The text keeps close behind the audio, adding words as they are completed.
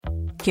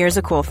Here's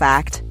a cool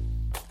fact.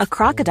 A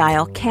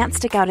crocodile can't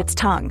stick out its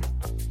tongue.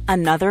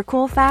 Another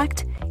cool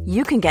fact,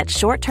 you can get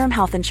short-term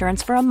health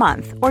insurance for a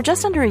month or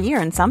just under a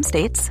year in some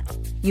states.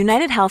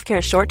 United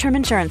Healthcare short-term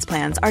insurance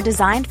plans are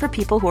designed for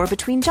people who are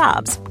between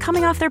jobs,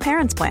 coming off their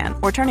parents' plan,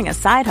 or turning a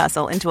side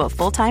hustle into a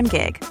full-time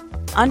gig.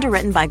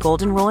 Underwritten by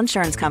Golden Rule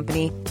Insurance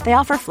Company, they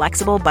offer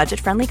flexible,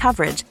 budget-friendly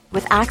coverage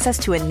with access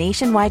to a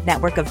nationwide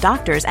network of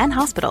doctors and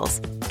hospitals.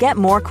 Get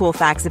more cool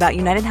facts about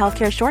United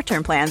Healthcare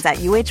short-term plans at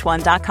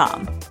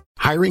uh1.com.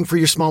 Hiring for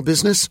your small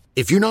business?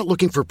 If you're not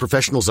looking for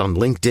professionals on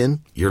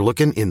LinkedIn, you're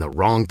looking in the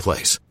wrong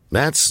place.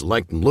 That's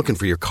like looking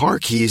for your car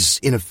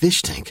keys in a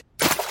fish tank.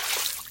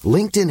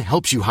 LinkedIn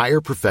helps you hire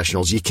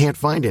professionals you can't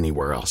find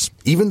anywhere else,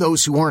 even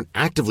those who aren't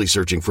actively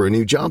searching for a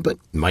new job but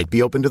might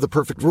be open to the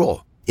perfect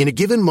role. In a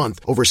given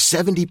month, over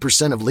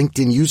 70% of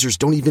LinkedIn users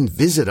don't even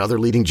visit other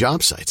leading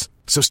job sites.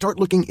 So start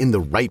looking in the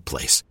right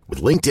place.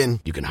 With LinkedIn,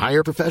 you can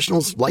hire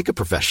professionals like a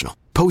professional.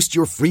 Post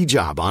your free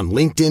job on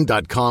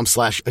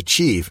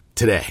linkedin.com/achieve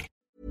today.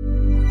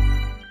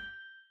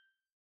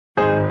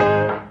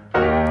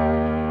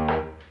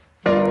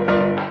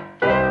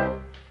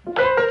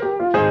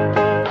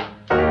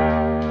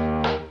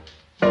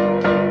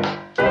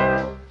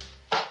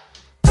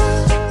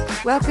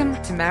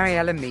 Welcome to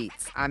Mariella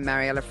Meets. I'm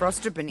Mariella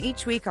Frostrup, and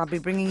each week I'll be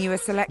bringing you a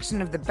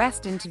selection of the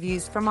best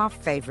interviews from our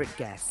favourite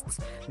guests.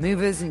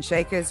 Movers and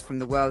shakers from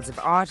the worlds of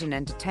art and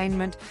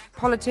entertainment,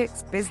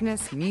 politics,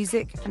 business,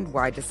 music and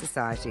wider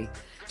society,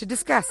 to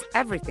discuss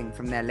everything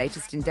from their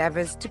latest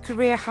endeavours to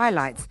career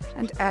highlights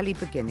and early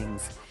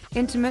beginnings.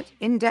 Intimate,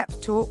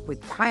 in-depth talk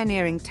with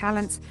pioneering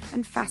talents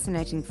and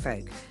fascinating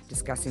folk,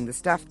 discussing the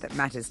stuff that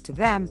matters to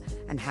them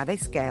and how they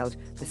scaled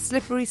the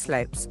slippery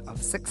slopes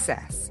of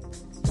success.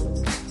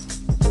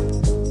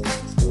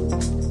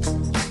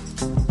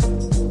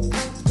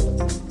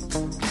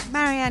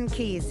 Marian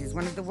Keyes is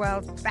one of the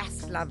world's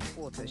best-loved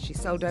authors. She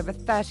sold over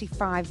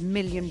 35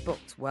 million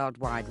books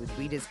worldwide, with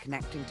readers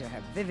connecting to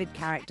her vivid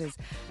characters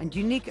and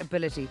unique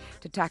ability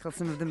to tackle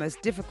some of the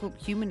most difficult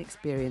human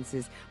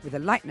experiences with a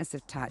lightness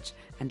of touch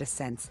and a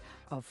sense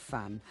of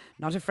fun.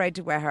 Not afraid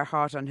to wear her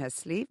heart on her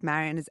sleeve,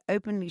 Marian has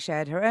openly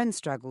shared her own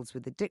struggles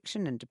with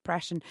addiction and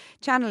depression,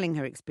 channeling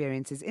her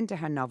experiences into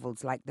her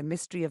novels like The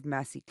Mystery of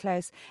Mercy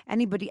Close,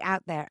 Anybody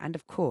Out There, and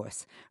of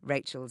course,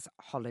 Rachel's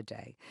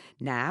Holiday.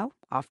 Now,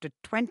 after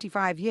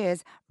 25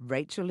 years,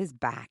 Rachel is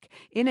back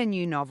in a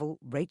new novel,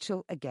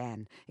 Rachel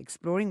Again,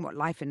 exploring what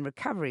life in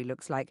recovery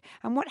looks like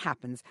and what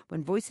happens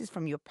when voices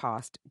from your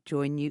past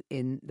join you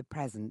in the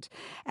present.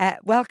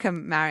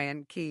 Welcome,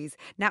 Marian Keyes.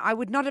 Now, I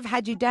would not have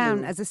had you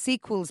down as a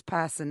sequels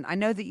person. I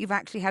know that you've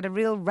actually had a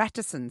real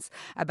reticence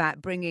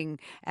about bringing,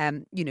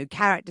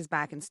 characters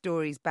back and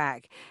stories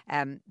back,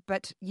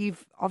 but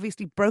you've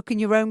obviously broken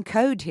your own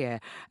code here.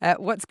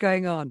 What's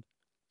going on?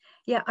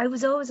 Yeah, I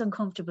was always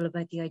uncomfortable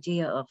about the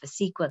idea of a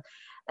sequel.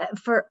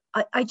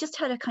 I just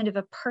had a kind of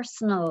a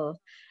personal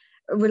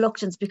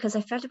reluctance because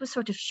I felt it was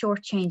sort of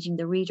shortchanging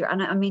the reader.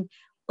 And I mean,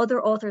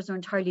 other authors are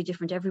entirely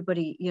different.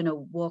 Everybody,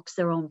 walks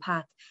their own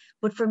path.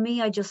 But for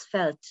me, I just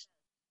felt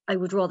I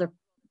would rather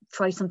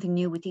try something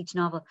new with each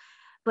novel.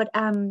 But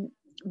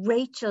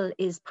Rachel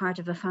is part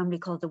of a family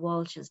called the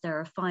Walshes. There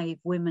are 5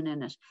 women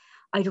in it.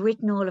 I'd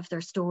written all of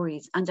their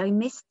stories and I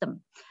missed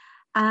them.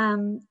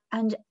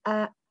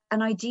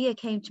 An idea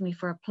came to me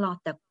for a plot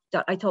that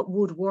I thought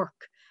would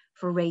work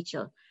for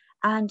Rachel.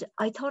 And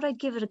I thought I'd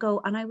give it a go.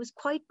 And I was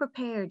quite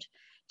prepared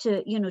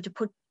to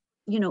put,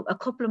 a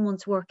couple of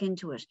months' work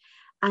into it.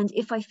 And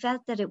if I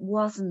felt that it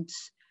wasn't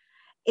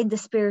in the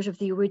spirit of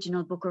the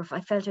original book, or if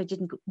I felt I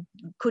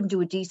couldn't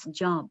do a decent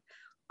job,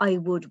 I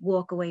would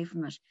walk away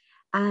from it.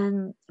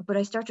 But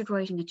I started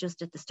writing it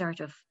just at the start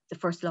of the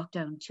first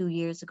lockdown 2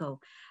 years ago.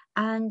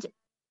 And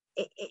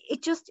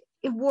it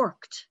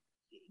worked.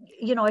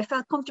 I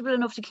felt comfortable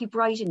enough to keep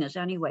writing it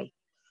anyway.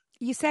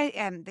 You say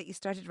that you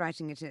started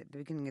writing it at the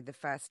beginning of the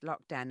first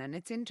lockdown, and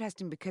it's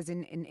interesting because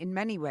in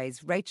many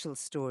ways, Rachel's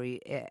story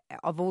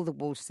of all the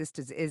Walsh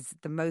sisters is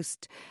the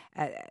most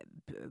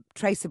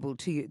traceable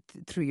to you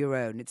through your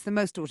own. It's the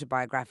most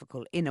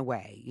autobiographical in a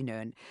way,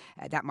 and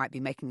that might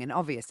be making an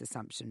obvious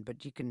assumption,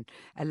 but you can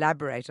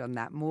elaborate on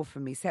that more for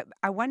me. So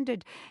I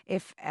wondered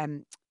if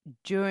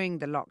during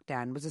the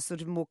lockdown was a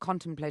sort of more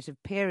contemplative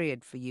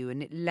period for you,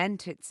 and it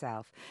lent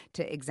itself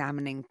to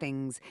examining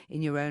things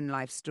in your own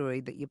life story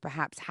that you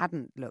perhaps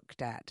hadn't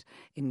looked at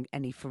in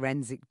any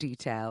forensic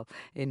detail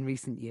in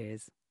recent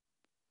years.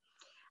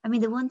 I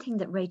mean, the one thing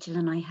that Rachel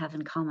and I have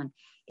in common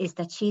is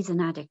that she's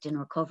an addict in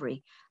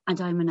recovery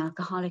and I'm an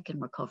alcoholic in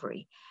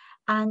recovery.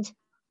 And,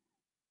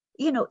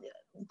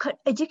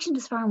 addiction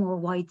is far more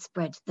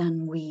widespread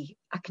than we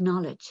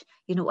acknowledge.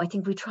 I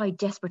think we try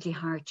desperately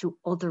hard to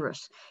other it,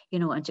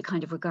 and to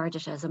kind of regard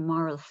it as a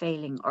moral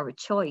failing or a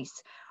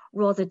choice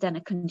rather than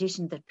a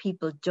condition that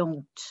people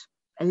don't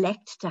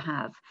elect to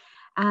have.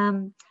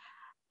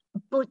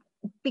 But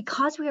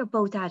because we are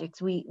both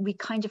addicts, we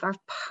kind of are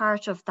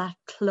part of that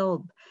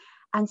club.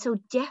 And so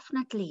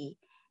definitely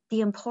the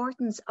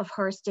importance of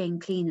her staying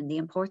clean and the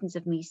importance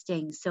of me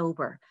staying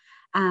sober,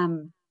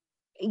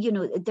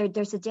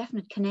 there's a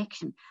definite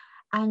connection.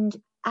 And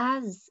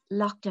as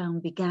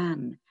lockdown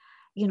began,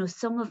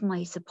 some of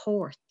my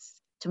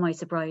supports to my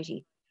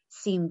sobriety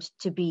seemed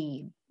to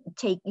be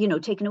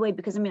taken away,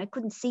 because I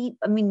couldn't see.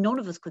 None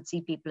of us could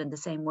see people in the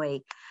same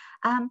way.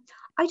 I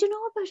don't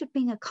know about it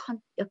being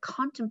a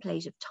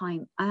contemplative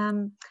time.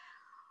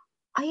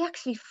 I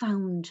actually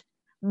found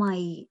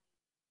my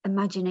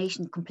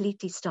imagination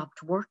completely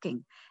stopped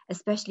working,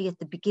 especially at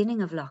the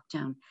beginning of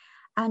lockdown.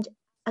 And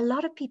a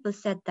lot of people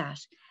said that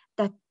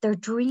their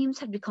dreams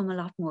had become a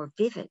lot more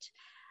vivid.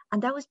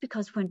 And that was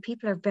because when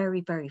people are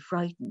very, very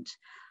frightened,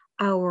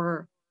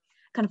 our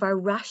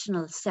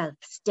rational self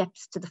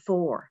steps to the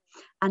fore,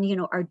 and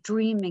our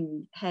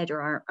dreaming head,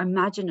 or our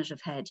imaginative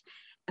head,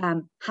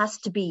 has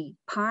to be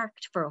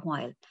parked for a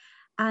while.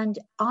 And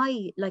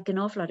I, like an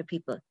awful lot of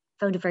people,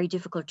 found it very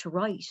difficult to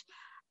write,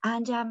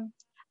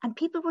 and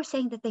people were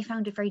saying that they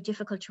found it very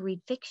difficult to read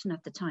fiction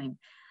at the time.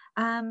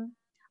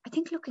 I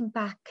think looking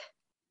back,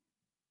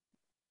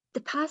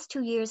 the past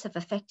 2 years have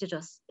affected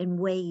us in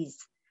ways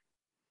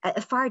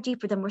far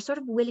deeper than we're sort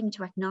of willing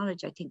to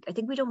acknowledge. I think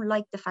we don't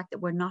like the fact that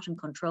we're not in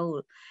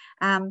control.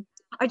 I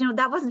don't know,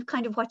 that wasn't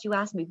kind of what you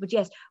asked me, but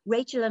yes,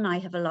 Rachel and I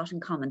have a lot in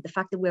common. The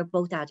fact that we're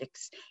both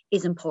addicts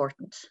is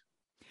important.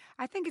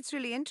 I think it's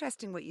really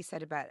interesting what you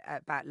said about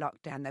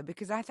lockdown, though,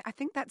 because I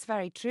think that's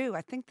very true.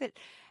 I think that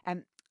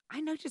I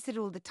notice it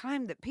all the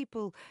time, that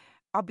people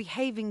are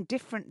behaving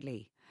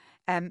differently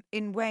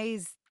in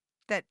ways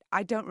that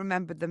I don't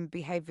remember them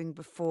behaving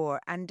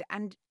before, and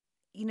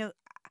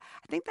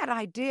I think that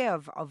idea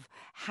of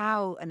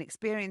how an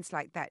experience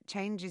like that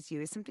changes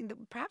you is something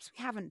that perhaps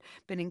we haven't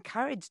been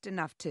encouraged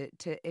enough to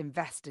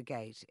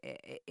investigate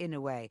in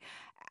a way.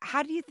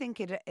 How do you think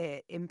it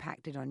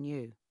impacted on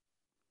you?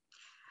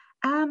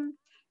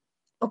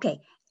 Okay.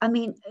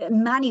 In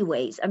many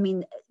ways.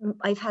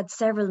 I've had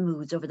several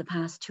moods over the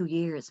past 2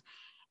 years,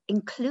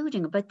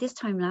 including about this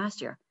time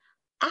last year,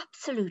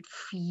 absolute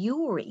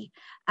fury.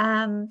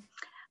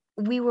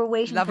 We were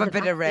waiting Love for a the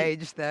bit vaccine. of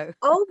rage, though.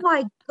 Oh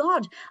my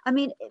God.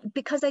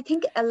 Because I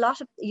think a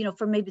lot of,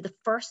 for maybe the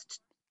first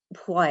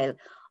while,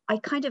 I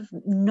kind of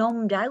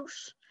numbed out.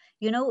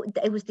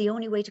 It was the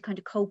only way to kind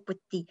of cope with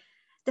the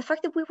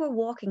fact that we were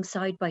walking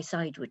side by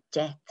side with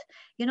death.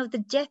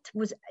 The death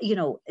was,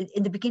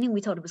 in the beginning, we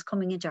thought it was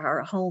coming into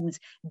our homes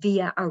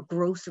via our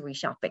grocery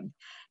shopping.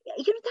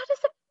 That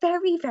is a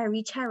very,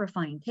 very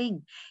terrifying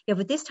thing. Yeah,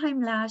 but this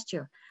time last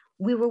year,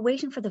 we were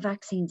waiting for the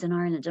vaccines in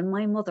Ireland, and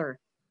my mother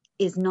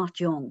is not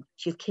young.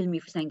 She'll kill me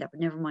for saying that, but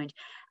never mind.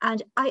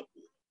 And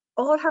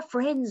all her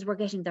friends were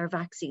getting their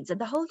vaccines,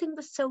 and the whole thing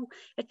was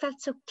it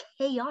felt so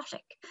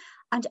chaotic.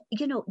 And,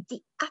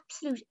 the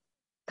absolute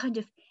kind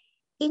of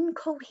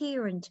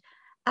incoherent,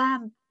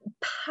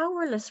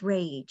 powerless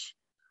rage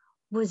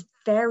was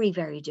very,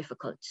 very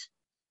difficult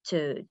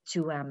to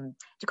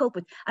cope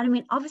with.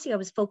 And obviously I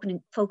was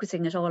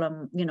focusing it all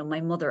on,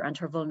 my mother and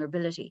her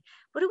vulnerability,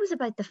 but it was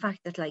about the fact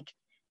that, like,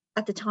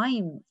 at the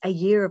time, a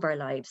year of our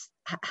lives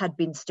had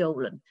been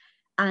stolen,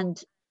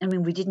 and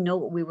we didn't know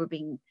what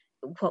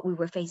we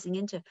were facing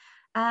into.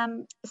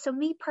 So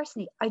me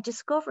personally, I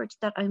discovered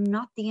that I'm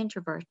not the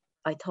introvert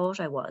I thought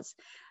I was,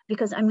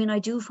 because I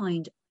do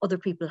find other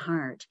people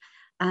hard.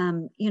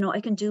 I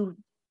can do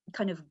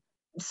kind of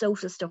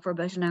social stuff for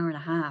about an hour and a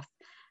half,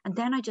 and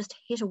then I just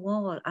hit a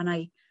wall, and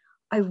I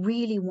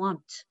really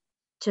want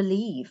to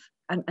leave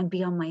and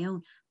be on my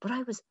own. But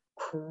I was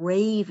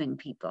craving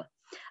people,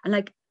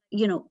 and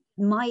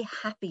my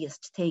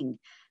happiest thing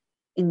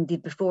in the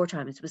before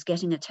times was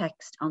getting a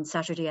text on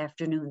Saturday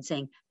afternoon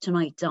saying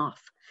tonight's off,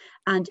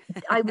 and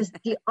I was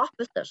the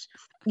opposite.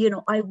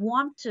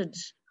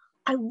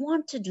 I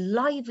wanted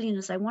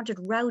liveliness, I wanted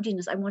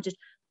rowdiness, I wanted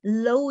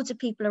loads of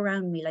people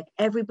around me, like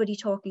everybody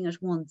talking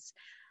at once.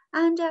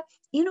 And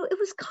it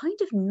was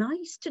kind of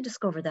nice to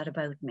discover that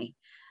about me.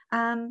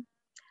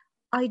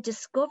 I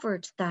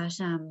discovered that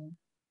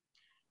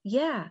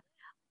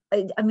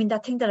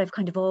that thing that I've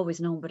kind of always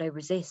known, but I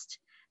resist,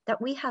 that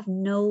we have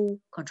no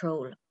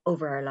control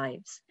over our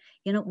lives.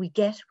 We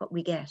get what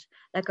we get.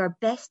 Like, our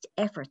best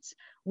efforts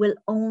will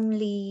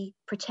only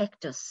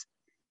protect us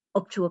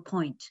up to a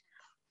point.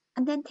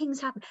 And then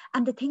things happen.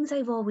 And the things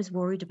I've always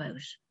worried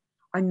about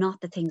are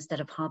not the things that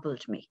have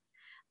hobbled me.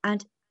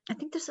 And I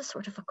think there's a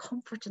sort of a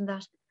comfort in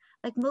that.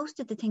 Like, most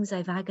of the things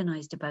I've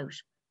agonized about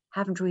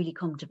haven't really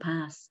come to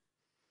pass.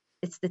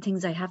 It's the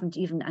things I haven't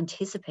even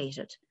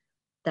anticipated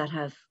that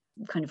have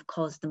kind of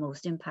caused the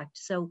most impact.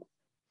 So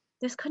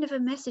there's kind of a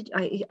message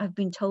I've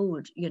been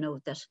told,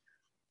 that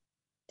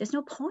there's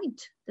no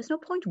point. There's no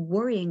point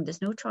worrying.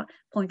 There's no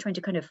point trying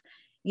to kind of,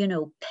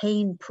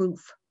 pain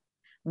proof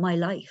my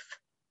life.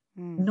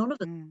 None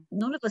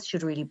of us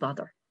should really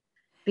bother,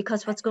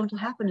 because what's going to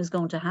happen is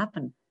going to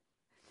happen.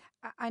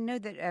 I know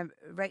that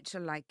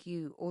Rachel, like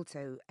you,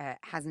 also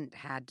hasn't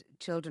had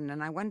children,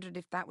 and I wondered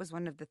if that was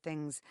one of the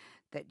things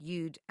that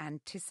you'd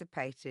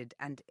anticipated,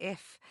 and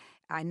if,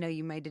 I know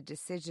you made a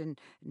decision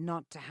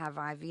not to have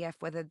IVF,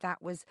 whether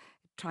that was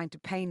trying to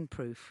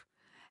pain-proof,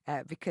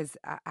 because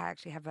I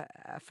actually have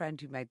a friend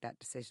who made that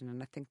decision,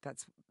 and I think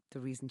that's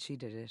the reason she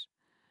did it.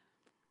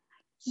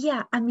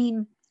 Yeah,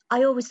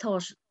 I always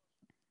thought,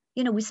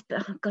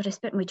 I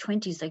spent my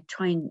 20s like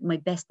trying my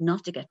best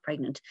not to get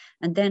pregnant.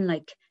 And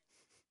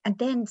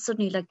then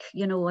suddenly, like,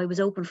 I was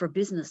open for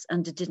business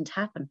and it didn't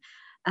happen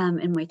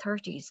in my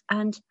 30s.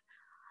 And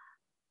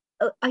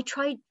I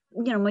tried,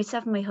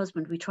 myself and my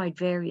husband, we tried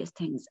various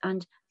things.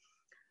 And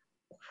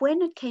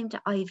when it came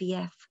to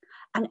IVF,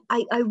 and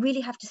I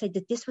really have to say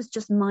that this was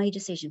just my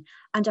decision.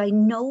 And I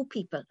know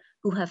people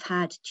who have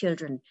had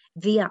children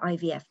via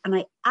IVF, and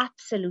I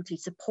absolutely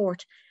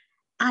support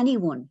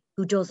anyone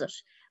who does it.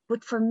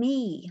 But for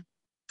me,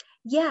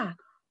 yeah,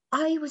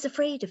 I was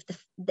afraid of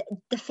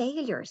the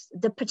failures,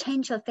 the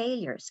potential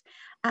failures.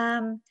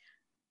 And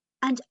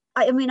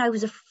I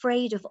was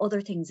afraid of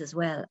other things as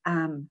well.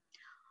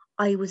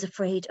 I was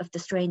afraid of the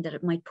strain that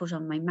it might put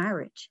on my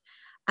marriage.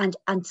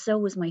 And so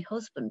was my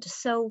husband.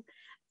 So,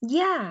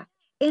 yeah,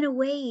 in a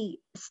way,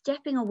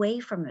 stepping away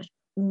from it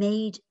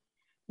made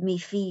me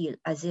feel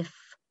as if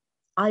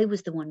I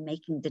was the one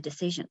making the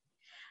decision.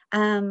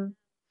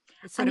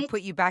 It sort of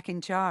put you back in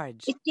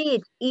charge. It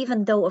did,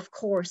 even though, of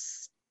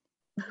course,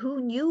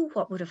 who knew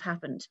what would have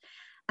happened?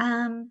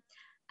 And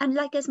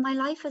like, as my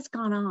life has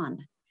gone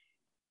on,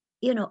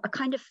 I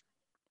kind of,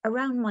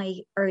 around my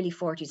early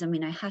 40s,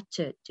 I had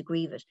to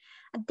grieve it.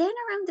 And then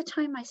around the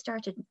time I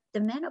started the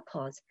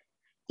menopause,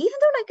 even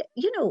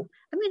though,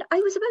 I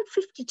was about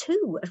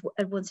 52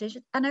 at one stage,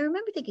 and I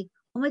remember thinking,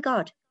 oh my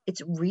God,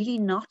 it's really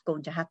not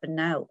going to happen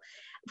now,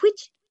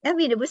 which,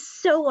 it was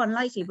so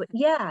unlikely, but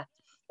yeah,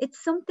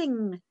 it's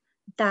something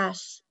that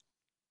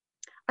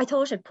I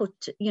thought I'd put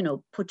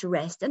to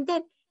rest. And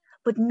then,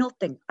 but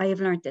nothing, I have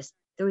learned this,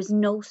 there is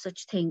no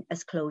such thing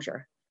as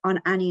closure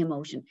on any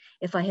emotion.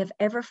 If I have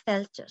ever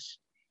felt it,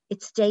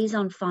 it stays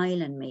on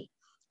file in me,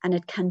 and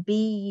it can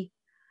be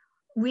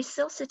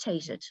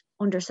resuscitated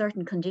under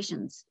certain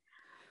conditions.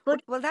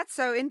 But well, that's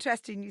so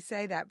interesting you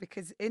say that,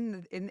 because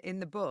in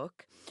the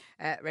book,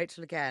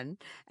 Rachel again,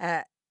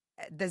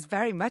 there's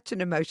very much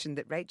an emotion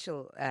that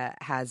Rachel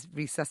has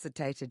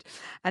resuscitated.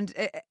 And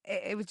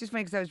it was just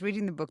funny because I was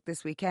reading the book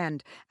this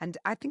weekend, and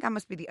I think I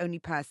must be the only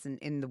person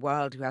in the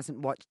world who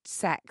hasn't watched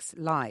Sex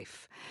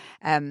Life.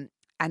 And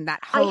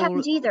that whole... I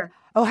haven't either.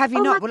 Oh, have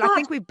you not? Well, God. I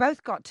think we've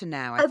both got to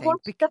now, I think.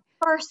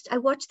 I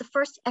watched the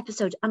first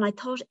episode, and I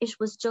thought it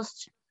was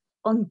just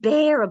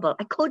unbearable.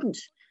 I couldn't.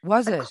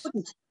 Was it? I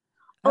couldn't.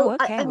 Oh,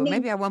 okay.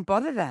 Maybe I won't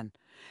bother then.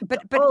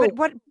 But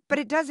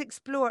it does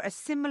explore a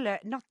similar,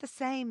 not the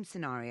same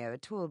scenario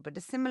at all, but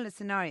a similar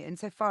scenario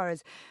insofar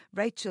as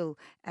Rachel,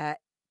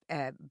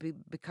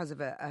 because of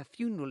a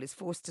funeral, is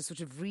forced to sort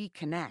of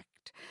reconnect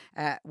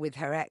with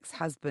her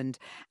ex-husband.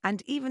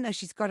 And even though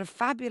she's got a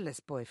fabulous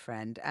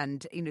boyfriend,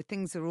 and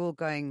things are all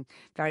going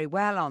very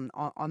well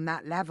on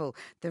that level,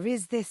 there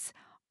is this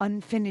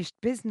unfinished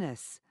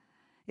business,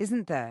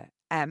 isn't there?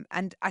 And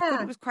I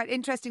thought it was quite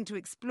interesting to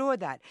explore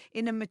that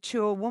in a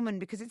mature woman,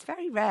 because it's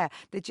very rare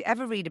that you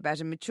ever read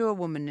about a mature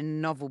woman in a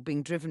novel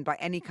being driven by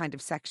any kind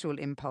of sexual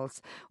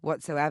impulse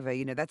whatsoever.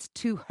 That's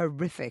too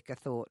horrific a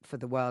thought for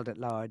the world at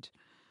large.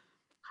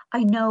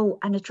 I know,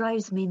 and it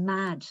drives me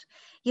mad.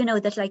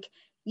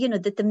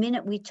 That the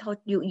minute we thought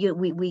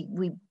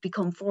we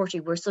become 40,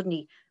 we're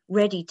suddenly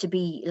ready to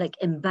be like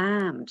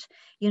embalmed,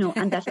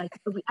 and that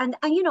and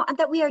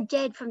that we are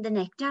dead from the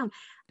neck down.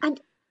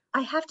 And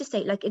I have to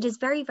say, like, it is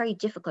very, very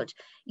difficult,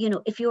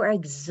 if you are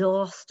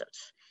exhausted,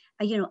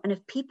 and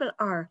if people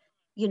are,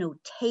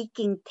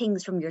 taking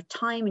things from your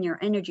time and your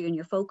energy and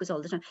your focus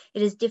all the time,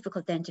 it is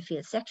difficult then to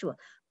feel sexual.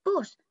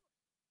 But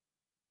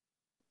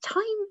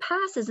time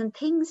passes and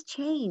things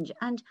change.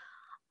 And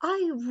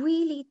I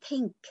really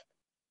think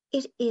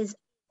it is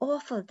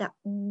awful that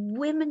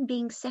women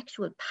being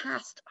sexual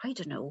past, I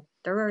don't know,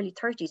 their early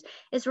 30s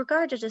is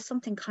regarded as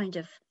something kind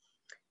of,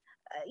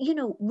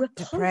 repulsive.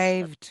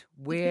 Depraved,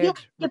 weird,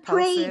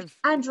 depraved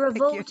and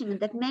revolting, and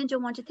that men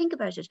don't want to think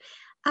about it.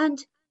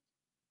 And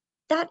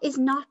that is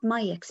not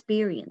my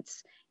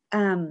experience.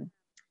 It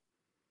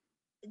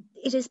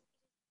is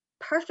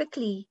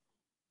perfectly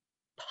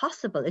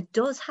possible, it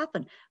does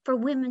happen, for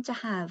women to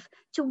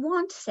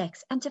want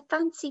sex and to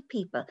fancy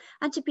people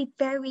and to be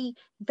very,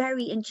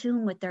 very in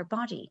tune with their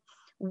body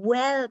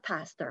well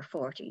past their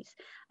 40s.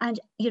 And,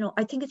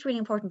 I think it's really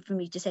important for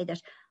me to say that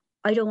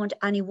I don't want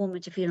any woman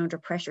to feel under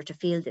pressure to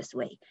feel this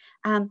way.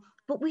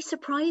 But we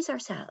surprise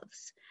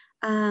ourselves.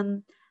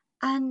 And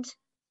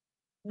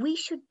we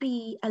should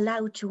be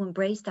allowed to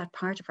embrace that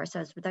part of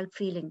ourselves without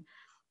feeling,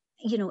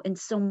 in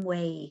some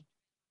way,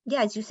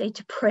 as you say,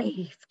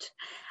 depraved.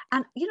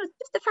 And,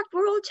 just the fact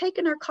we're all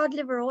taking our cod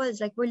liver oils,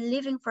 like, we're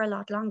living for a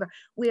lot longer.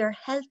 We are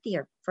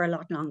healthier for a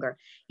lot longer.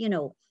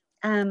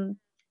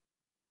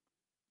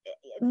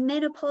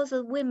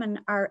 Menopausal women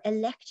are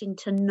electing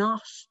to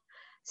not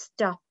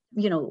stop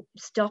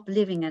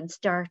living and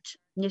start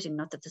knitting.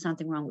 Not that there's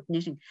something wrong with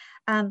knitting,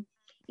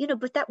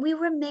 but that we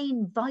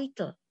remain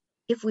vital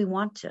if we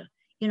want to.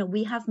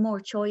 We have more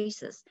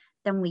choices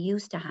than we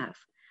used to have.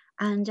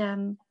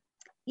 And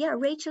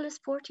Rachel is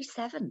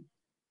 47,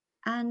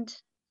 and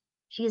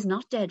she is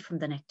not dead from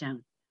the neck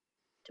down,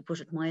 to put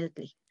it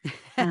mildly. To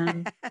put it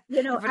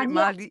And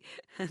mildly,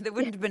 there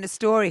wouldn't have been a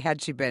story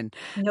had she been.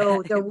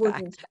 no, there in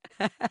wouldn't.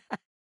 fact.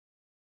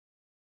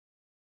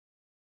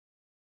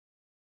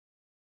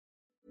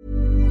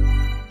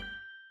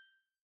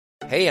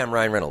 Hey, I'm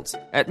Ryan Reynolds.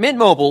 At Mint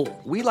Mobile,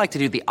 we like to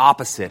do the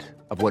opposite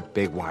of what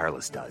Big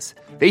Wireless does.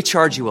 They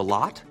charge you a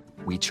lot,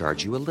 we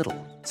charge you a little.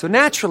 So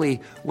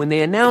naturally, when they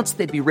announced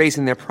they'd be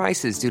raising their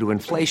prices due to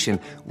inflation,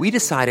 we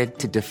decided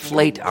to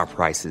deflate our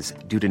prices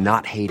due to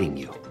not hating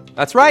you.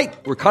 That's right.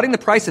 We're cutting the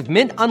price of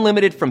Mint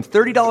Unlimited from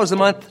 $30 a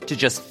month to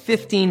just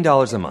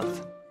 $15 a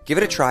month. Give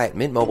it a try at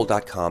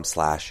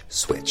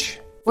mintmobile.com/switch.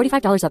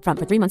 $45 up front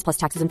for 3 months plus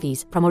taxes and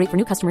fees. Promo rate for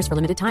new customers for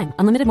limited time.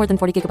 Unlimited more than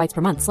 40 gigabytes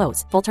per month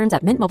slows. Full terms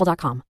at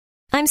mintmobile.com.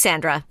 I'm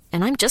Sandra,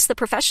 and I'm just the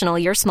professional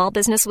your small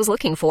business was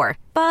looking for.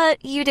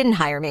 But you didn't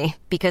hire me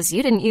because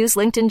you didn't use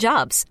LinkedIn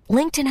Jobs.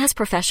 LinkedIn has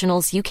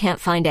professionals you can't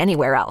find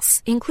anywhere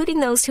else,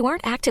 including those who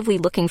aren't actively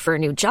looking for a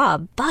new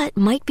job, but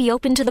might be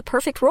open to the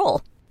perfect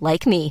role,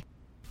 like me.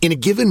 In a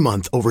given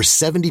month, over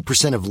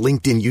 70% of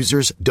LinkedIn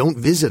users don't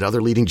visit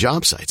other leading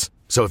job sites.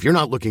 So if you're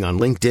not looking on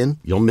LinkedIn,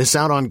 you'll miss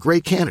out on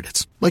great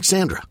candidates like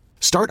Sandra.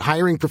 Start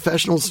hiring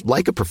professionals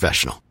like a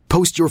professional.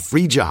 Post your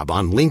free job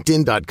on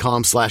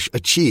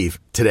linkedin.com/achieve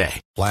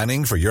today.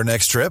 Planning for your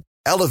next trip?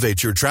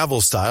 Elevate your travel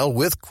style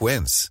with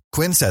Quince.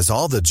 Quince has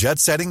all the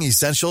jet-setting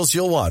essentials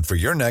you'll want for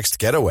your next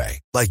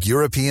getaway, like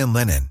European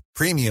linen,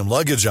 premium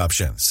luggage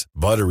options,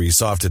 buttery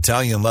soft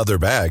Italian leather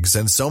bags,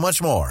 and so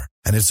much more.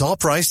 And it's all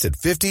priced at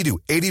 50 to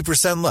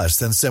 80% less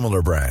than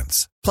similar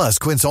brands. Plus,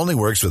 Quince only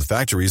works with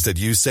factories that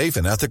use safe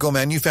and ethical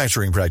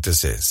manufacturing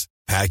practices.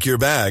 Pack your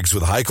bags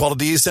with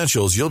high-quality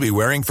essentials you'll be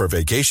wearing for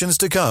vacations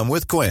to come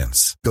with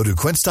Quince. Go to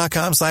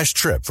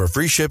quince.com/trip for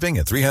free shipping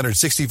and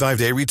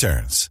 365-day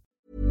returns.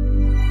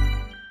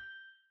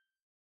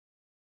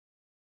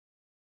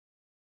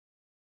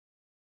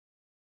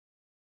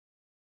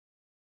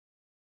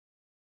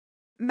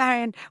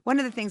 Marian, one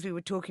of the things we were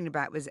talking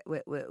about was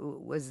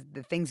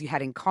the things you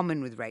had in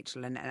common with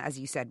Rachel, and as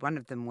you said, one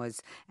of them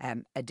was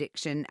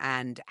addiction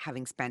and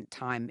having spent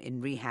time in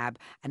rehab.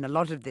 And a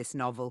lot of this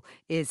novel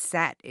is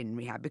set in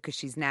rehab because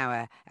she's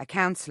now a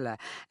counsellor.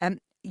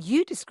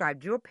 You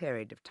described your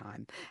period of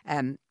time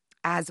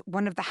as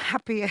one of the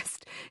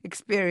happiest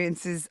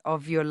experiences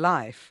of your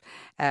life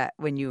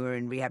when you were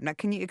in rehab. Now,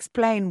 can you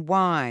explain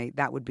why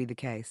that would be the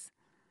case?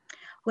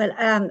 Well,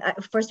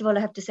 first of all,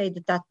 I have to say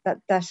that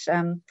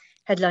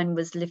headline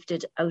was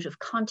lifted out of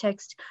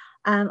context.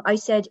 I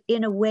said,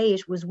 in a way,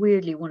 it was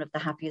weirdly one of the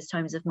happiest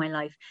times of my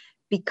life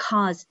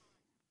because,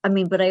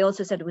 but I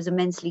also said it was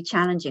immensely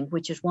challenging,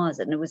 which it was,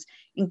 and it was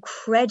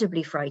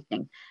incredibly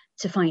frightening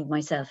to find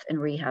myself in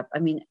rehab.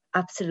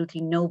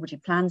 Absolutely nobody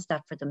plans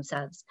that for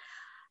themselves.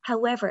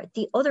 However,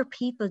 the other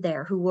people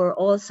there who were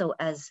also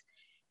as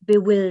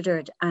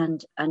bewildered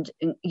and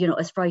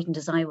as frightened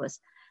as I was,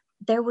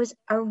 there was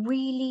a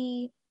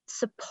really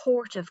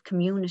supportive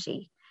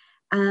community.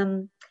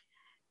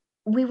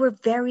 We were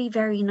very,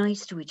 very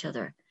nice to each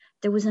other.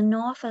 There was an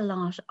awful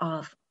lot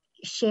of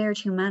shared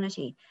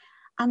humanity.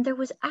 And there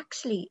was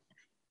actually,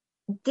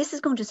 this is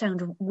going to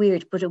sound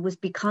weird, but it was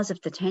because of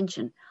the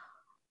tension.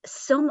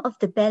 Some of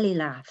the belly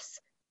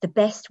laughs, the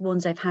best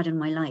ones I've had in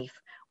my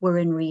life, were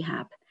in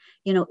rehab.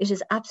 It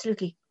is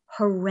absolutely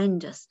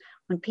horrendous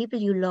when people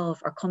you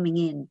love are coming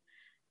in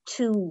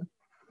to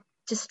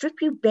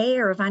strip you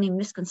bare of any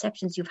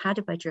misconceptions you've had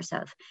about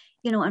yourself,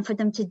 and for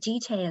them to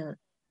detail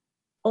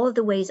all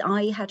the ways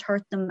I had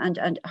hurt them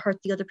and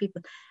hurt the other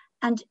people.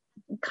 And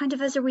kind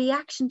of as a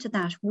reaction to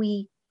that,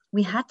 we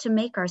had to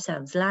make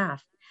ourselves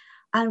laugh.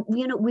 And,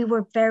 we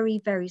were very,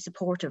 very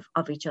supportive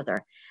of each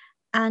other.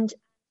 And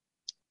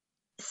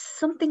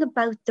something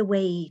about the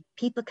way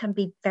people can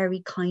be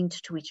very kind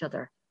to each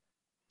other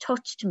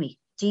touched me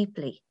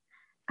deeply.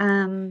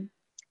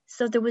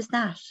 So there was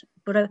that.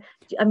 But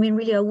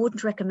really, I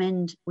wouldn't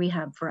recommend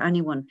rehab for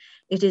anyone.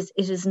 It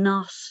is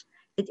not.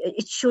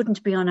 It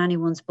shouldn't be on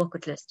anyone's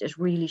bucket list. It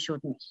really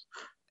shouldn't.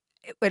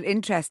 Well,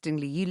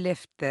 interestingly, you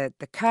lift the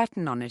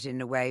curtain on it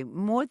in a way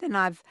more than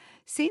I've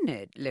seen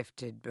it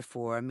lifted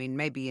before.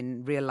 Maybe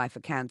in real life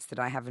accounts that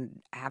I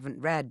haven't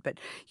read, but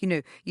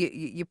you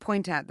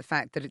point out the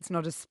fact that it's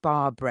not a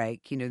spa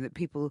break. That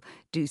people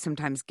do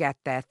sometimes get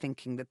there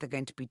thinking that they're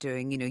going to be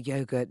doing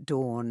yoga at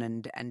dawn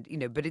and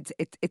but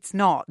it's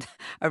not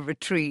a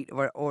retreat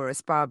or a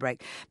spa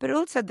break. But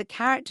also the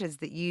characters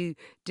that you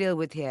deal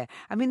with here.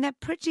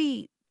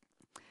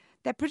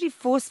 They're pretty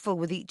forceful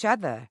with each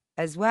other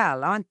as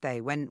well, aren't they?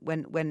 When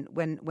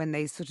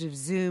they sort of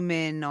zoom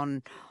in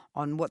on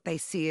what they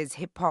see as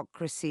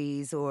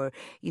hypocrisies or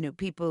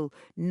people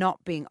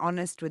not being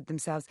honest with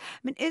themselves.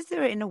 Is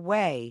there, in a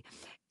way,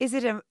 is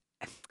it a?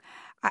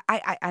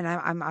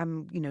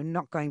 I'm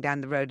not going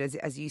down the road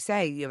as you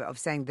say of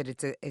saying that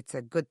it's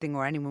a good thing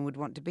or anyone would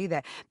want to be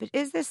there. But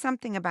is there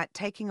something about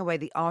taking away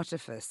the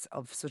artifice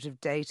of sort of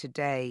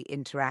day-to-day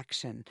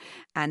interaction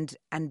and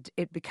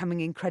it becoming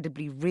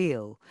incredibly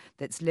real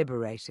that's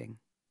liberating?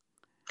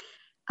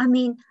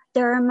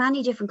 There are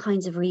many different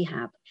kinds of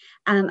rehab,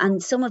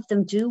 and some of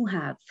them do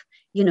have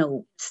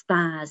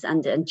spas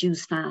and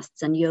juice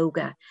fasts and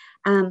yoga.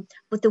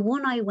 But the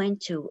one I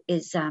went to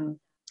is,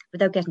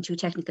 without getting too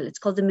technical, it's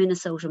called the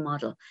Minnesota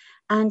model.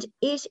 And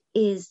it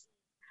is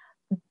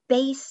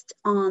based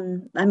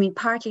on,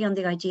 partly on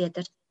the idea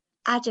that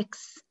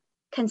addicts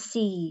can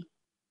see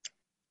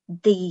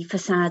the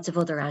facades of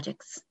other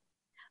addicts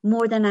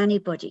more than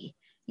anybody.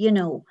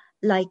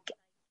 Like,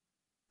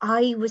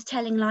 I was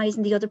telling lies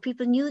and the other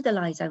people knew the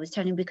lies I was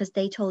telling because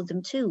they told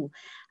them too.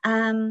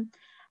 And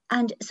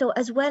so,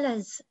 as well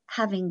as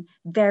having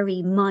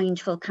very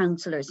mindful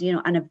counselors,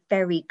 and a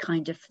very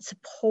kind of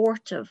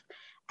supportive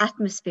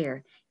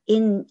atmosphere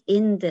in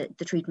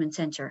the treatment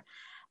center,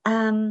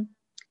 the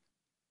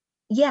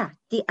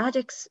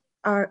addicts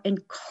are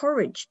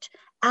encouraged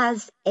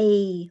as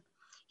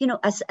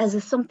as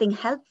a something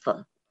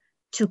helpful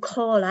to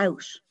call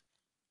out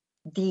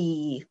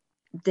the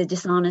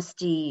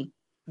dishonesty,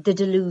 the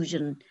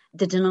delusion,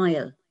 the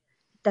denial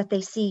that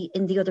they see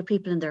in the other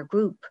people in their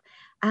group.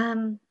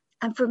 And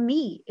for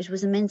me, it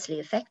was immensely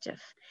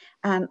effective.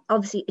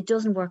 Obviously, it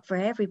doesn't work for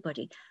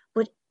everybody,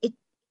 but it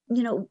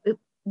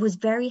was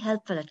very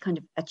helpful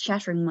at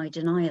shattering my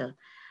denial.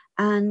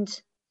 And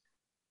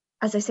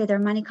as I say, there are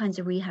many kinds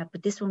of rehab,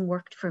 but this one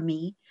worked for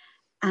me.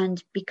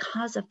 And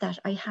because of that,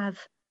 I have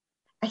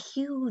a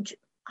huge,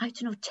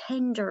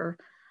 tender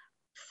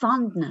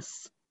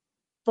fondness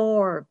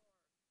for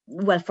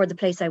the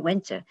place I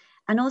went to,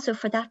 and also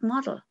for that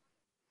model,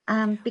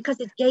 because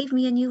it gave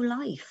me a new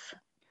life.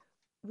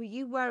 Were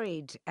you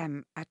worried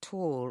at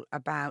all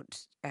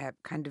about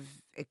kind of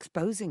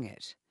exposing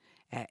it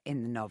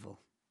in the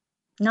novel?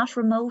 Not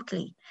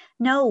remotely.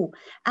 No.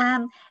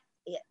 I've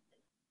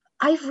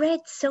read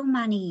so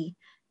many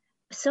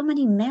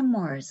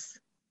memoirs,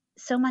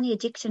 so many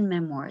addiction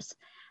memoirs,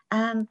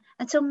 and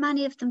so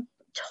many of them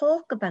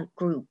talk about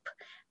group.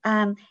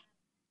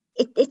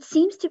 It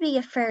seems to be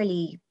a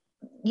fairly,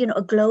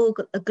 a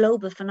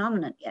global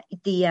phenomenon.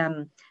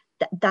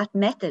 That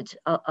method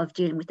of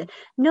dealing with it.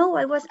 No,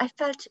 I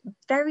felt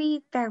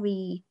very,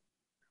 very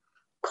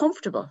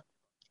comfortable,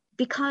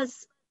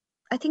 because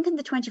I think in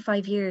the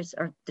 25 years,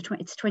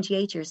 it's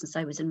 28 years since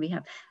I was in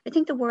rehab, I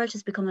think the world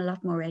has become a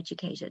lot more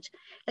educated.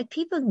 Like,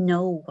 people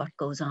know what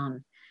goes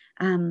on.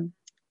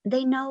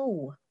 They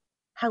know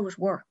how it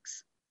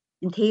works,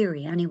 in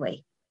theory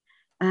anyway.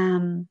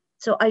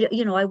 So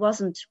I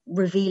wasn't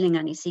revealing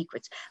any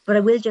secrets, but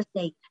I will just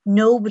say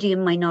nobody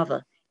in my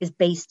novel is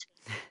based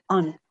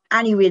on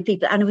any real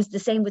people. And it was the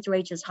same with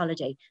Rachel's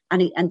Holiday,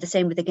 and the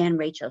same with, again,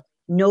 Rachel.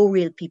 No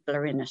real people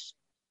are in it.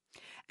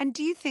 And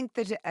do you think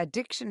that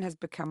addiction has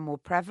become more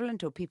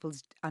prevalent, or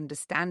people's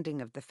understanding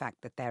of the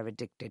fact that they're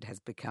addicted has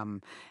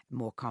become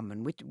more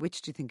common?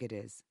 Which do you think it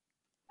is?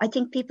 I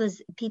think people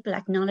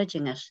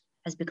acknowledging it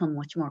has become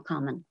much more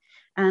common.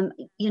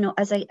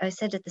 As I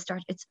said at the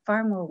start, it's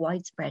far more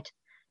widespread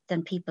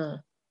than people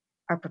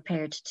are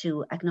prepared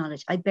to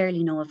acknowledge. I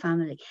barely know a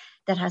family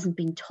that hasn't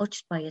been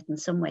touched by it in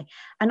some way.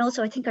 And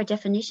also, I think our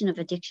definition of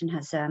addiction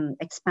has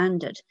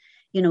expanded.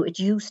 It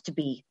used to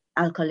be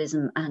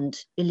alcoholism and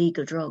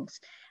illegal drugs.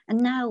 And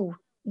now,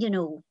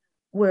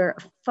 we're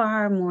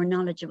far more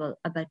knowledgeable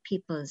about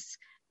people's,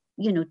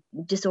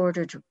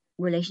 disordered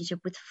relationship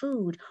with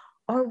food,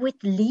 or with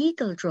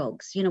legal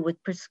drugs, with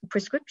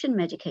prescription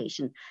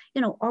medication,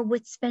 or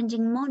with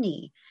spending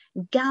money,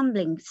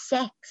 gambling,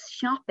 sex,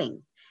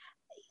 shopping.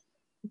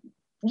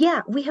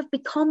 Yeah, we have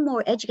become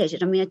more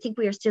educated. I think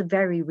we are still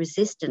very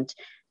resistant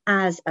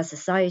as a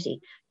society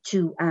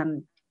to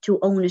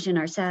own it in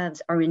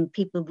ourselves or in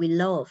people we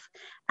love,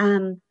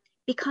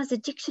 because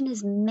addiction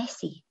is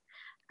messy,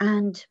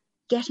 and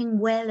getting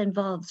well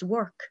involves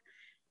work,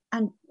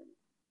 and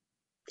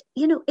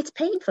it's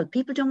painful.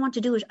 People don't want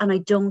to do it, and I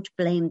don't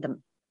blame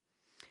them.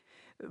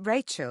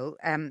 Rachel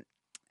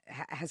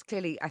has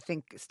clearly, I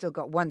think, still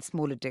got one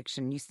small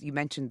addiction. You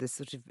mentioned this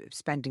sort of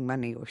spending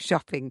money or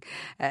shopping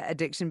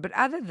addiction. But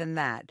other than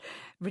that,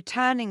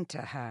 returning to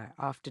her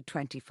after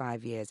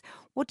 25 years,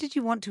 what did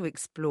you want to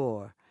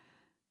explore?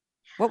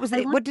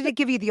 What did it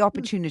give you the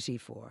opportunity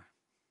for?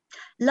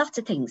 Lots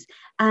of things.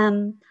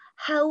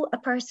 How a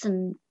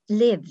person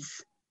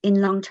lives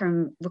in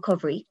long-term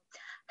recovery,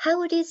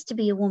 how it is to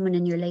be a woman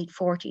in your late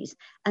 40s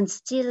and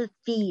still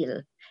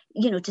feel,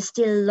 to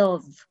still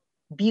love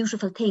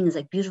beautiful things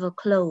like beautiful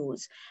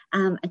clothes,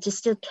 and to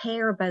still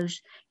care about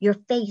your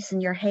face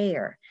and your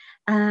hair,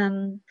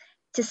 to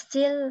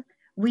still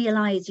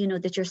realize,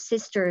 that your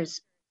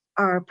sisters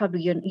are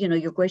probably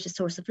your greatest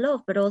source of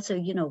love, but also,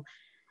 your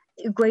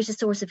greatest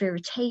source of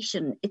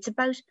irritation. It's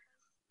about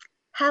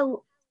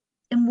how,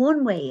 in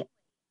one way,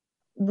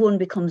 one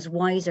becomes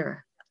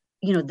wiser,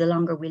 the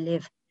longer we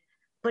live.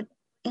 But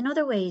in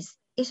other ways,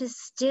 it is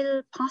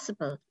still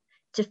possible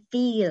to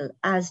feel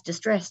as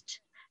distressed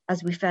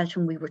as we felt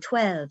when we were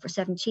 12 or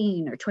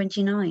 17 or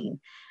 29.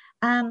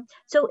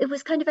 So it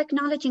was kind of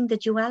acknowledging the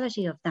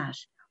duality of that,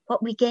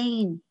 what we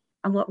gain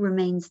and what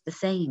remains the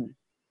same.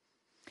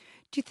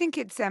 Do you think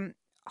it's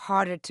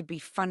harder to be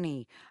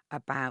funny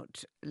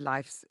about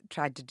life's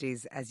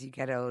tragedies as you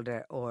get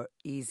older, or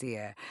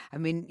easier?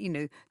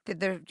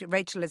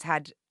 Rachel has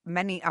had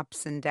many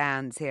ups and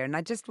downs here, and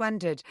I just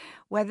wondered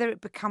whether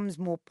it becomes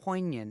more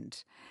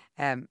poignant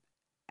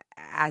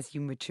as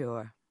you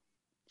mature.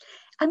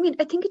 I mean,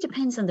 I think it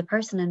depends on the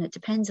person, and it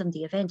depends on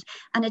the event,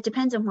 and it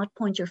depends on what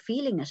point you're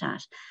feeling it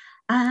at.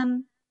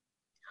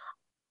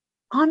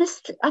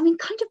 Honestly, I mean,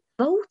 kind of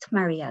both,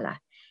 Mariella.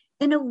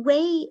 In a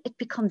way, it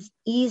becomes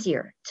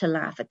easier to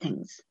laugh at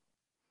things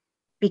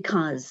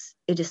because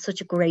it is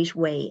such a great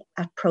way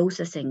at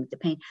processing the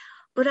pain.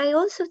 But I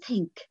also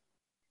think,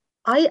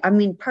 I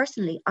mean,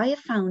 personally, I have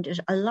found it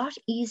a lot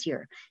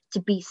easier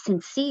to be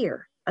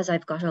sincere as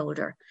I've got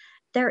older.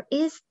 There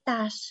is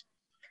that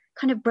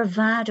kind of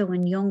bravado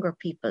in younger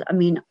people. I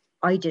mean,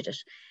 I did it,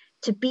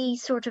 to be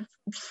sort of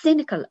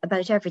cynical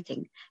about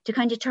everything, to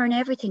kind of turn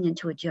everything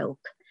into a joke.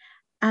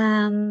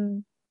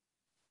 And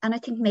I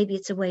think maybe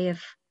it's a way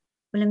of,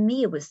 well, in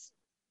me, it was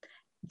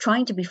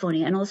trying to be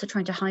funny and also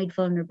trying to hide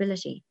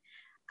vulnerability.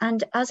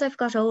 And as I've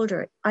got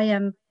older, I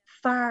am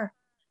far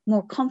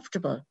more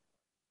comfortable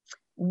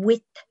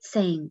with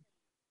saying,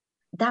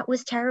 that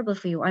was terrible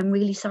for you, I'm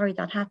really sorry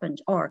that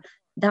happened. Or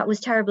that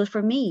was terrible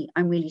for me,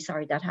 I'm really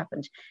sorry that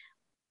happened.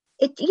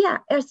 I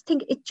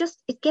think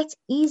it gets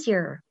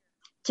easier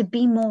to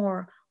be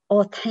more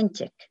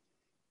authentic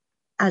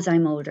as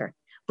I'm older.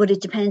 But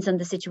it depends on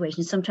the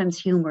situation. Sometimes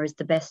humor is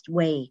the best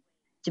way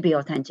to be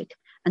authentic,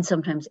 and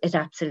sometimes it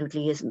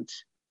absolutely isn't.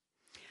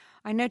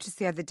 I noticed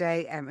the other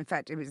day, in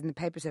fact, it was in the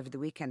papers over the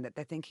weekend, that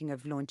they're thinking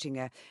of launching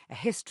a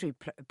history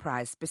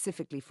prize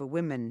specifically for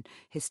women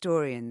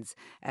historians,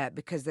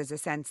 because there's a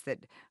sense that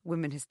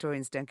women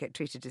historians don't get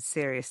treated as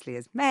seriously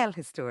as male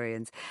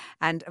historians.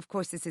 And of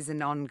course, this is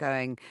an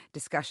ongoing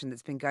discussion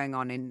that's been going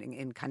on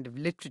in kind of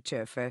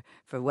literature for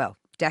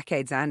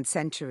decades and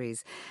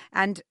centuries.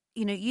 And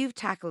you know, you've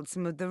tackled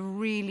some of the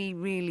really,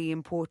 really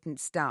important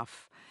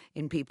stuff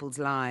in people's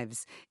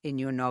lives in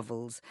your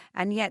novels,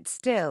 and yet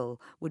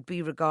still would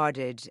be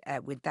regarded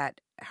with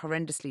that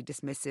horrendously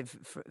dismissive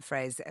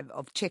phrase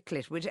of chick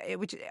lit, which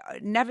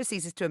never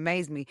ceases to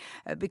amaze me,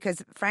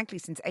 because frankly,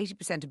 since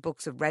 80% of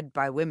books are read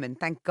by women,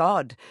 thank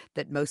God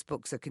that most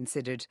books are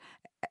considered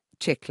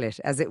chick lit,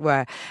 as it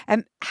were.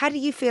 How do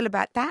you feel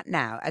about that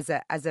now, as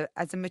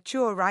a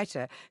mature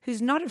writer who's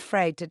not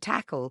afraid to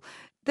tackle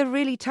the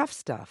really tough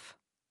stuff?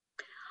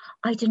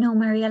 I don't know,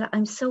 Mariella,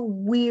 I'm so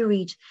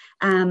wearied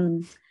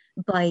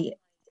by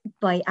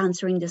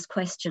answering this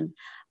question.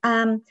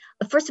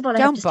 First of all,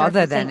 I have to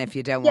bother then if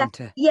you don't want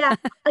to. Yeah,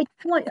 I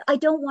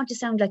don't want to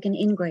sound like an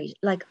ingrate.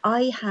 Like,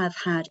 I have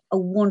had a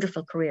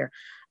wonderful career,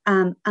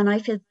 and I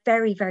feel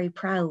very, very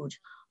proud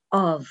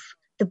of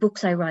the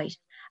books I write.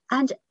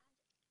 And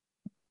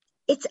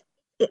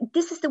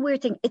this is the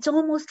weird thing. It's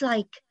almost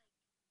like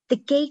the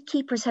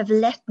gatekeepers have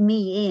let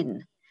me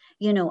in,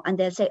 you know, and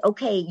they'll say,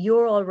 okay,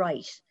 you're all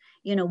right.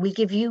 You know, we'll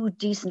give you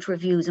decent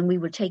reviews and we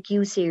will take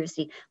you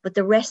seriously. But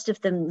the rest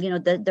of them, you know,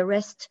 the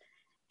rest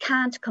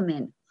can't come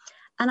in.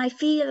 And I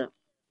feel,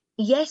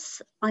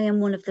 yes, I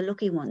am one of the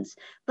lucky ones,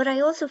 but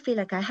I also feel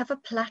like I have a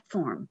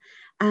platform.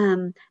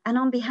 And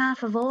on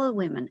behalf of all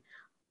women,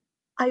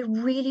 I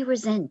really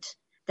resent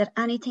that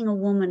anything a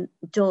woman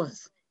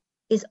does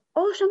is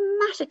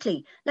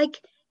automatically,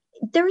 like,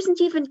 there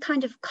isn't even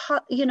kind of,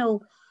 you know,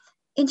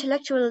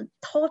 intellectual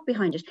thought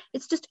behind it.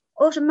 It's just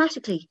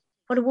automatically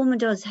what a woman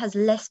does has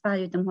less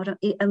value than what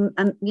you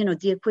know,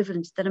 the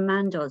equivalent that a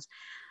man does.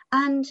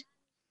 And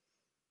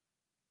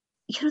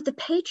you know, the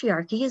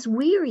patriarchy is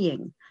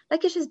wearying.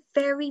 Like, it is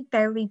very,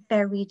 very,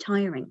 very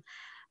tiring.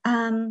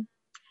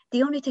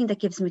 The only thing that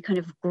gives me kind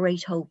of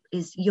great hope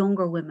is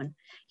younger women.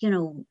 You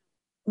know,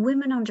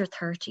 women under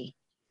 30,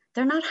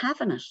 they're not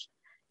having it.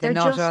 They're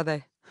not, are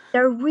they?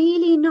 They're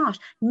really not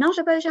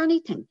about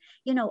anything.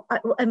 You know,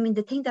 I mean,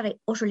 the thing that I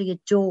utterly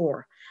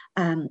adore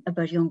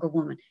about younger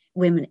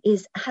women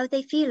is how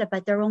they feel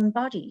about their own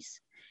bodies.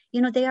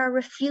 You know, they are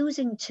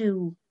refusing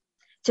to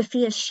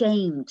feel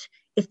shamed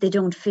if they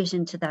don't fit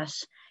into that,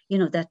 you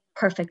know, that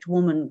perfect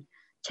woman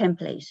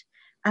template.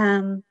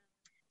 And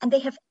they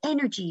have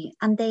energy,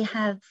 and they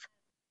have,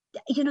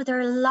 you know,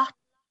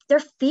 they're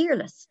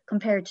fearless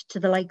compared to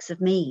the likes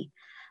of me.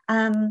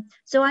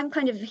 So I'm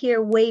kind of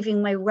here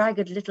waving my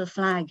ragged little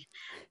flag,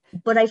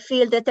 but I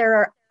feel that there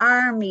are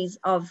armies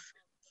of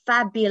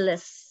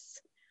fabulous,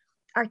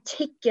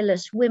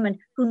 articulate women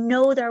who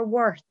know their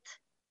worth.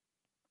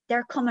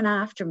 They're coming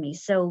after me.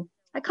 So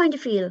I kind of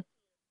feel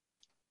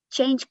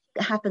change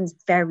happens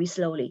very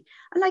slowly.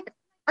 And like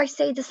I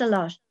say this a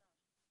lot,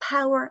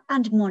 power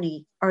and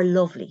money are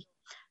lovely.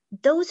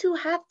 Those who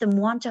have them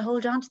want to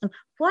hold on to them.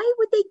 Why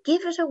would they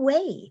give it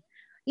away?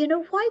 You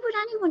know, why would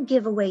anyone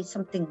give away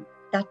something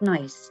that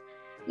nice?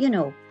 You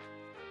know,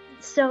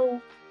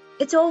 so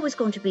it's always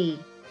going to be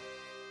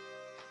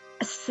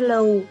a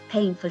slow,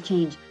 painful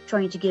change,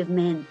 trying to get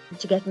men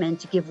to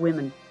give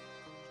women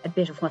a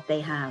bit of what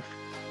they have.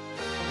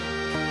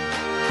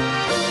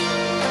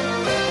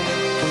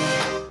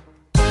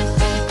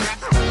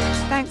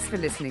 Thanks for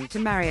listening to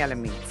Mariella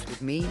Meets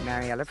with me,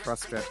 Mariella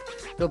Frostrup.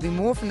 There'll be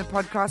more from the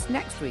podcast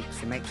next week,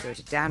 so make sure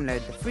to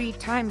download the free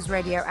Times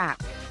Radio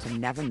app to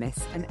never miss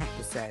an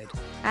episode.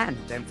 And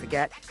don't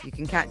forget, you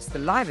can catch the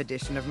live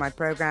edition of my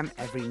programme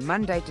every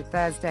Monday to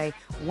Thursday,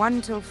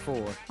 1 till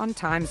 4 on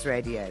Times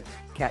Radio.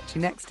 Catch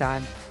you next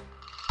time.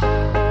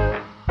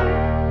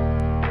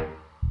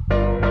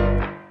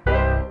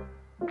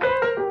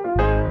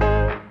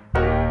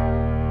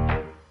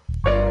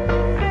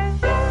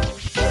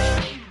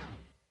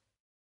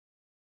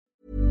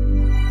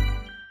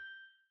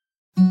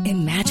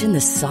 Imagine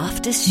the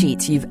softest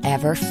sheets you've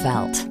ever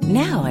felt.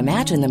 Now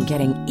imagine them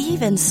getting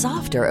even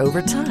softer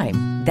over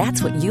time.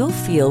 That's what you'll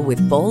feel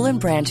with Boll &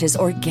 Branch's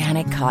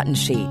organic cotton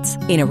sheets.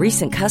 In a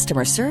recent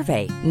customer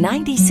survey,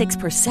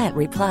 96%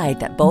 replied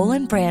that Boll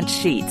 & Branch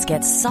sheets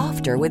get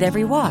softer with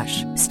every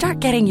wash. Start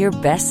getting your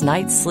best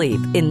night's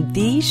sleep in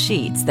these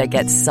sheets that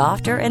get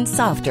softer and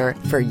softer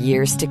for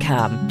years to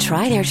come.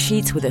 Try their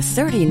sheets with a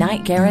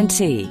 30-night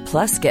guarantee.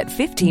 Plus, get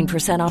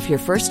 15% off your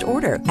first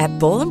order at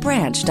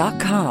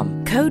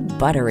bollandbranch.com. Code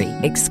BUTTERY.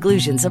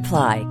 Exclusions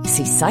apply.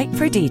 See site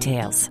for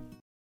details.